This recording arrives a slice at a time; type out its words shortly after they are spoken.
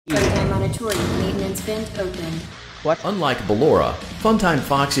Monitoring maintenance vent open. What? Unlike Ballora, Funtime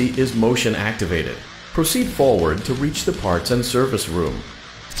Foxy is motion activated. Proceed forward to reach the parts and service room.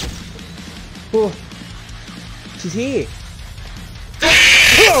 Oh, she's here.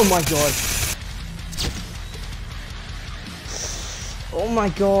 Oh my god. Oh my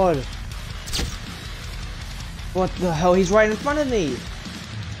god. What the hell? He's right in front of me.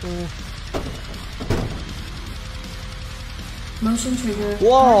 Motion trigger. Whoa,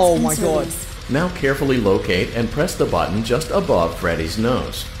 parts and my god. service. Now carefully locate and press the button just above Freddy's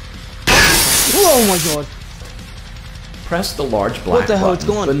nose. Oh my god. Press the large black the hell? It's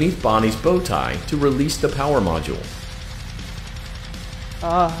button gone. beneath Bonnie's bow tie to release the power module.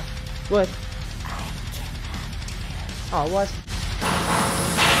 What? Oh, what?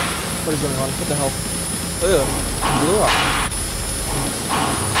 What is going on? What the hell? Ugh. Blew up.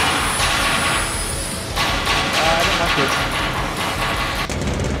 I don't like this.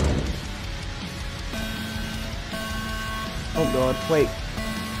 Oh god, wait.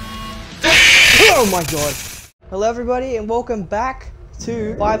 Oh my god. Hello everybody and welcome back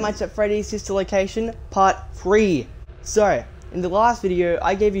to Five Nights at Freddy's Sister Location Part 3. So, in the last video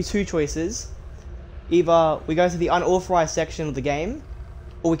I gave you two choices. Either we go to the unauthorized section of the game,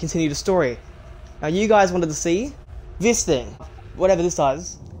 or we continue the story. Now you guys wanted to see this thing, whatever this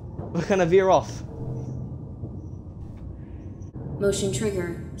does. We're gonna veer off. Motion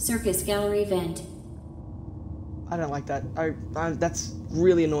trigger. Circus gallery vent. I don't like that. That's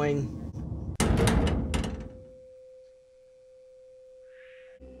really annoying. Do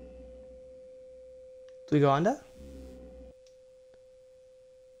we go under?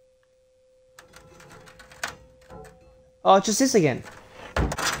 Oh, it's just this again.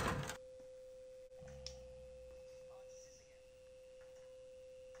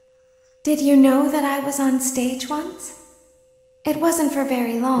 Did you know that I was on stage once? It wasn't for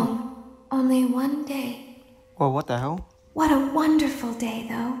very long, only one day. Well, what the hell? What a wonderful day,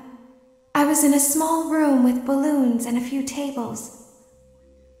 though. I was in a small room with balloons and a few tables.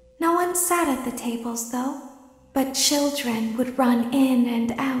 No one sat at the tables, though, but children would run in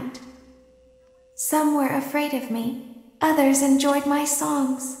and out. Some were afraid of me, others enjoyed my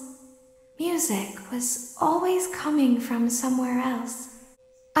songs. Music was always coming from somewhere else.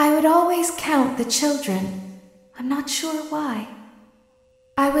 I would always count the children. I'm not sure why.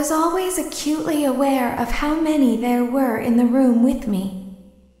 I was always acutely aware of how many there were in the room with me.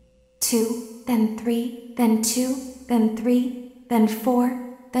 2, then 3, then 2, then 3, then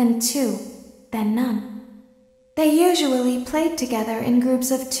 4, then 2, then none. They usually played together in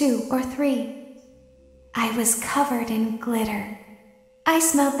groups of 2 or 3. I was covered in glitter. I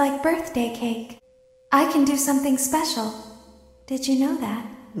smelled like birthday cake. I can do something special. Did you know that?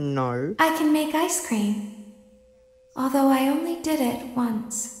 No. I can make ice cream. Although I only did it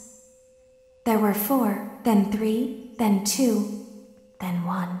once. There were 4, then 3, then 2, then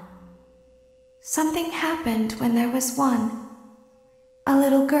 1. Something happened when there was 1. A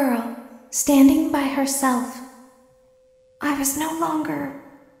little girl, standing by herself. I was no longer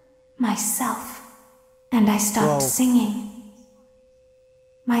myself, and I stopped singing.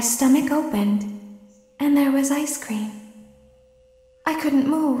 My stomach opened, and there was ice cream. I couldn't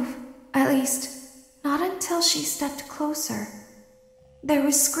move, at least, not until she stepped closer. There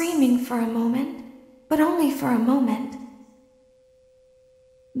was screaming for a moment, but only for a moment.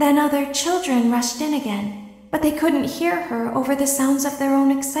 Then other children rushed in again, but they couldn't hear her over the sounds of their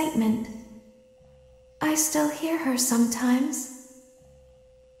own excitement. I still hear her sometimes.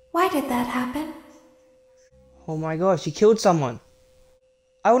 Why did that happen? Oh my gosh, she killed someone.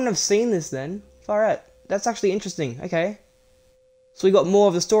 I wouldn't have seen this then. Far out. That's actually interesting. Okay. So we got more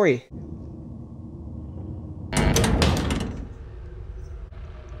of the story.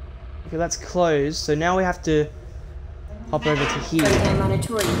 Okay, that's closed. So now we have to hop over to here. Funtime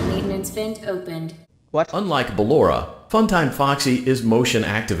monitoring maintenance vent opened. What? Unlike Ballora, Funtime Foxy is motion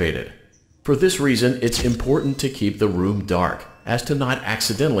activated. For this reason, it's important to keep the room dark, as to not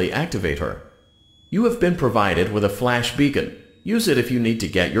accidentally activate her. You have been provided with a flash beacon. Use it if you need to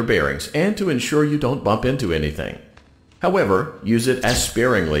get your bearings and to ensure you don't bump into anything. However, use it as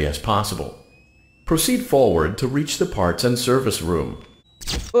sparingly as possible. Proceed forward to reach the parts and service room.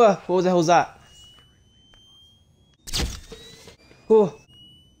 What the hell was that? Oh,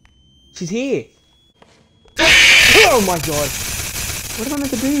 she's here. Oh my god. What am I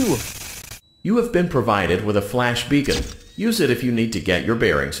meant to do? You have been provided with a flash beacon. Use it if you need to get your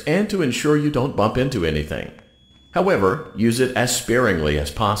bearings and to ensure you don't bump into anything. However, use it as sparingly as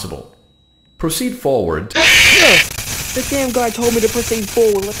possible. Proceed forward. The damn guy told me to proceed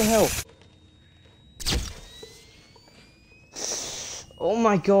forward. What the hell? Oh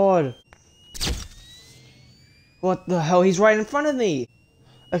my god. What the hell? He's right in front of me!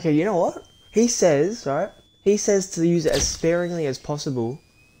 Okay, you know what? He says, right? He says to use it as sparingly as possible.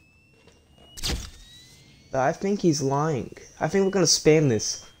 But I think he's lying. I think we're gonna spam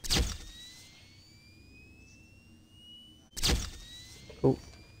this. Oh.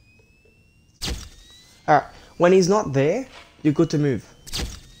 Alright, when he's not there, you're good to move.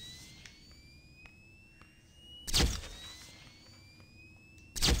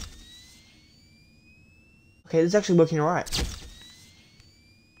 Okay, this is actually working alright.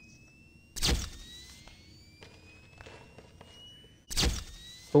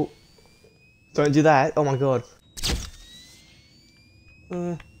 Oh. Don't do that. Oh my god.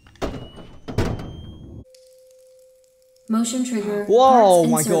 Motion trigger. Whoa, parts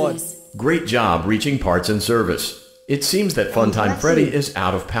and my god. service. Great job reaching parts and service. It seems that Funtime that's Freddy it. is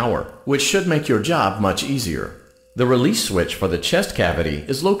out of power, which should make your job much easier. The release switch for the chest cavity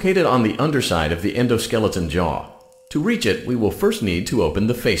is located on the underside of the endoskeleton jaw. To reach it, we will first need to open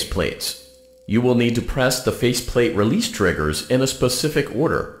the face plates. You will need to press the faceplate release triggers in a specific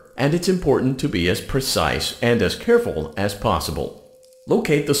order, and it's important to be as precise and as careful as possible.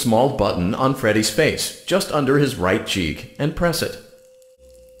 Locate the small button on Freddy's face, just under his right cheek, and press it.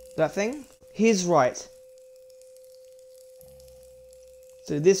 That thing? He's right.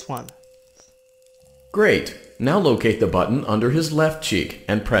 So this one. Great. Now locate the button under his left cheek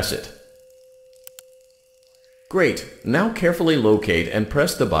and press it. Great. Now carefully locate and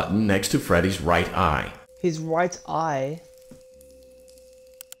press the button next to Freddy's right eye. His right eye.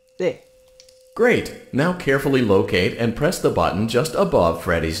 There. Great. Now carefully locate and press the button just above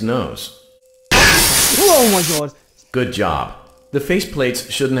Freddy's nose. Oh my god. Good job. The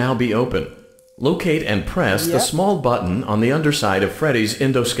faceplates should now be open. Locate and press the Yep. small button on the underside of Freddy's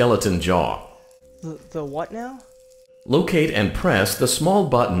endoskeleton jaw. The what now? Locate and press the small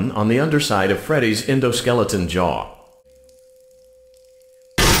button on the underside of Freddy's endoskeleton jaw.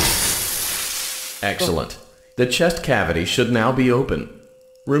 Excellent. The chest cavity should now be open.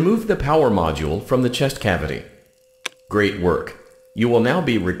 Remove the power module from the chest cavity. Great work. You will now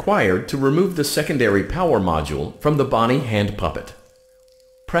be required to remove the secondary power module from the Bonnie hand puppet.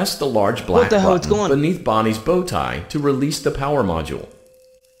 Press the large black the hell? It's button gone. beneath Bonnie's bow tie to release the power module.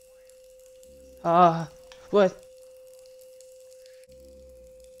 What?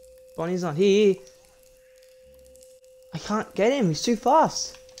 Bonnie's not here. I can't get him, he's too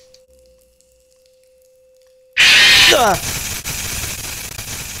fast.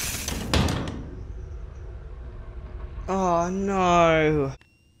 Oh no.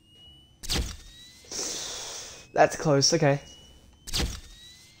 That's close, okay.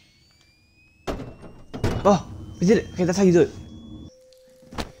 Oh, we did it. Okay, that's how you do it.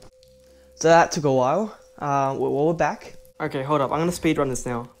 So that took a while. We're back. Okay, hold up. I'm gonna speedrun this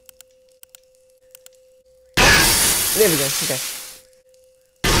now. There we go. Okay.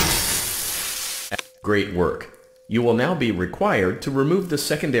 Great work. You will now be required to remove the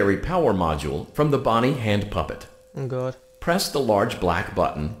secondary power module from the Bonnie hand puppet. Oh god. Press the large black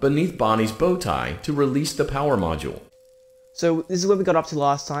button beneath Bonnie's bow tie to release the power module. So this is where we got up to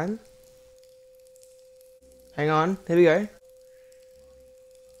last time. Hang on. Here we go.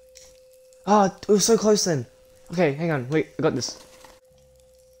 Oh, it was so close then. Okay, hang on. Wait, I got this.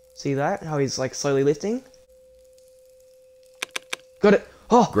 See that? How he's like slowly lifting? Got it.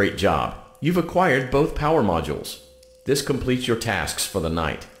 Oh! Great job. You've acquired both power modules. This completes your tasks for the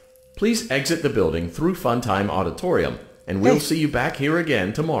night. Please exit the building through Funtime Auditorium, and we'll Hey. see you back here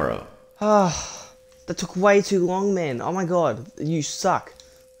again tomorrow. Ah, that took way too long, man. Oh my god, you suck.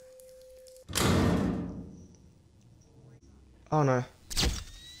 Oh no.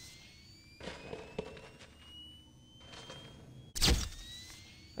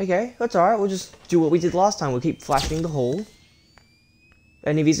 Okay, that's alright. We'll just do what we did last time. We'll keep flashing the hall.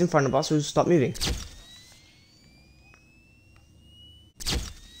 And if he's in front of us, we'll stop moving.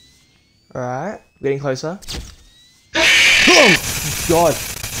 Alright, getting closer. Oh god.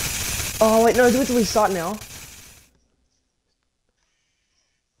 Oh wait, no, do it till we start now.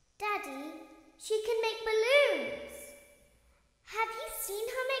 Daddy, she can make balloons. Have you seen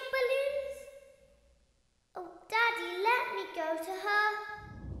her make balloons? Oh, Daddy, let me go to her.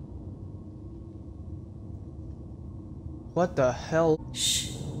 What the hell?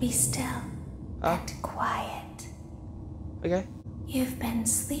 Shh, be still and quiet. Okay. You've been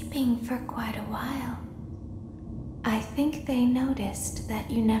sleeping for quite a while. I think they noticed that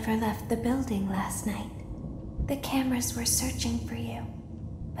you never left the building last night. The cameras were searching for you,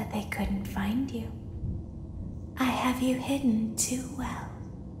 but they couldn't find you. I have you hidden too well.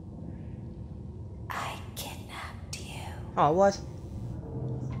 I kidnapped you. Oh, what?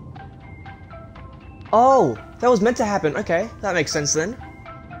 Oh, that was meant to happen. Okay, that makes sense then.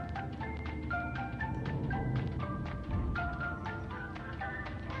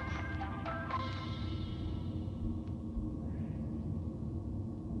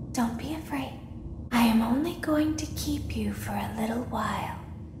 Don't be afraid. I am only going to keep you for a little while.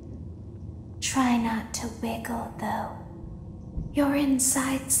 Try not to wiggle, though. You're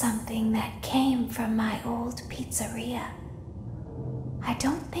inside something that came from my old pizzeria. I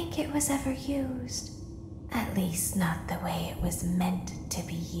don't think it was ever used. At least not the way it was meant to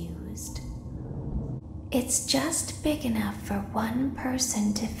be used. It's just big enough for one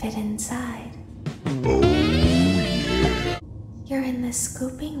person to fit inside. Oh, yeah. You're in the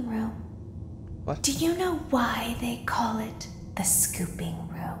scooping room. What? Do you know why they call it the scooping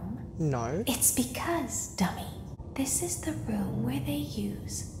room? No. It's because, dummy, this is the room where they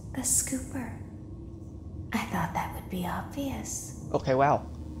use the scooper. I thought that would be obvious. Okay, wow.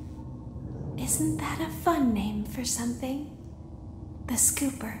 Isn't that a fun name for something? The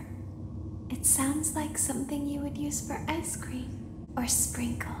scooper. It sounds like something you would use for ice cream or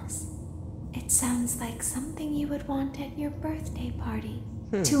sprinkles. It sounds like something you would want at your birthday party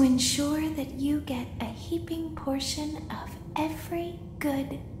to ensure that you get a heaping portion of every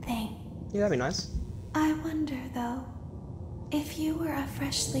good thing. Yeah, that'd be nice. I wonder, though, if you were a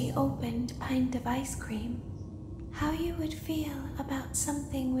freshly opened pint of ice cream, how you would feel about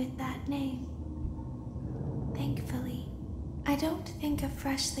something with that name. Thankfully, I don't think a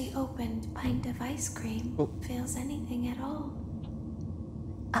freshly opened pint of ice cream feels anything at all.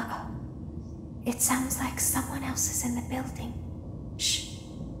 Uh-oh. It sounds like someone else is in the building. Shh.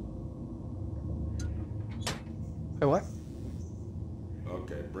 Wait, what?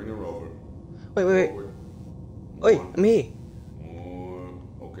 Okay, bring her over. Wait. Forward. Wait, One. I'm here. More.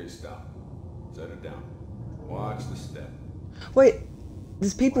 Okay, stop. Set it down. Watch the step. Wait,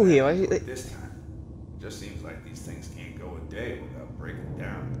 there's people here. This time, it just seems like these things can't go a day without breaking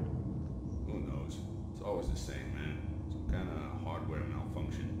down. Who knows? It's always the same, man. Some kind of hardware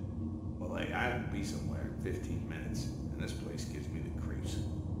malfunction. Well, like, I have to be somewhere in 15 minutes, and this place gives me the creeps.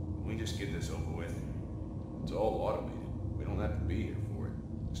 Can we just get this over with? It's all automated. We don't have to be here for it.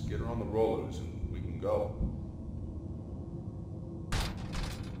 Just get her on the rollers and we can go.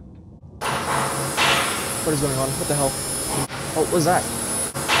 What is going on? What the hell? Oh, what was that?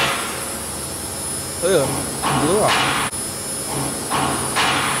 Ugh, it blew up.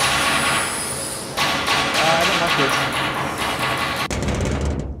 I don't like this.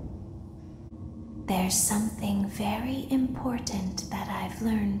 There's something very important that I've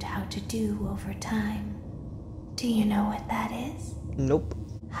learned how to do over time. Do you know what that is? Nope.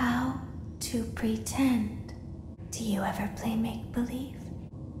 How to pretend. Do you ever play make-believe?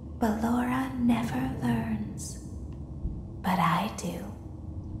 Ballora never learns. But I do.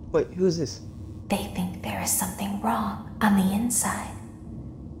 Wait, who is this? They think there is something wrong on the inside.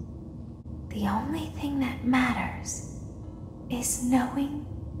 The only thing that matters is knowing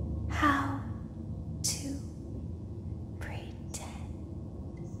how to pretend.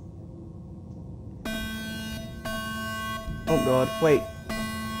 Oh god, wait.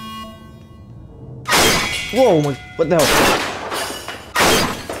 Whoa, what the hell?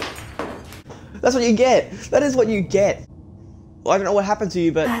 That's what you get! That is what you get! Well, I don't know what happened to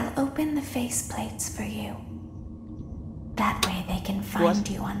you, but... I'll open the faceplates for you. That way they can find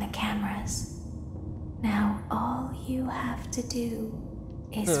you on the cameras. Now all you have to do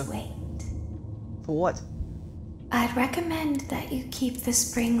is wait. For what? I'd recommend that you keep the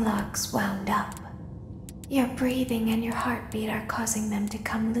spring locks wound up. Your breathing and your heartbeat are causing them to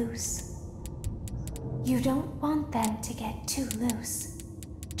come loose. You don't want them to get too loose.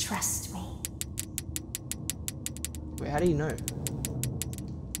 Trust me. Wait, how do you know?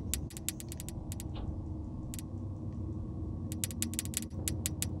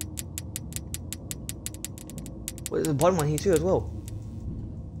 Well, there's a bottom one here too as well.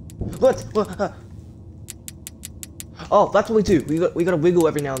 What? Oh, that's what we do. We gotta wiggle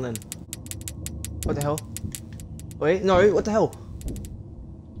every now and then. What the hell? Wait, no, what the hell?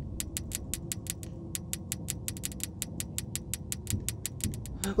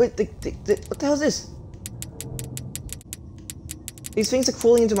 Wait, what the hell is this? These things are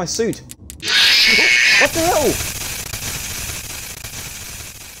crawling into my suit. What the hell?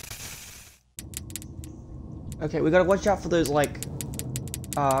 Okay, we gotta watch out for those, like,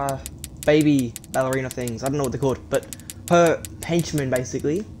 baby ballerina things. I don't know what they're called, but her henchmen,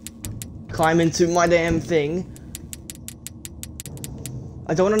 basically, climb into my damn thing.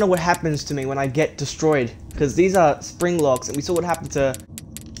 I don't want to know what happens to me when I get destroyed, because these are spring locks, and we saw what happened to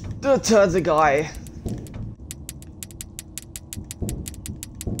the guy.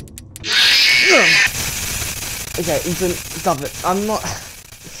 Okay, Ethan, stop it. I'm not...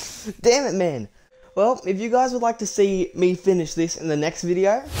 Damn it, man. Well, if you guys would like to see me finish this in the next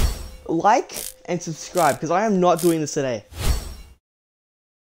video, like and subscribe, because I am not doing this today.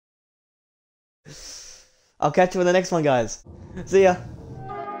 I'll catch you in the next one, guys. See ya.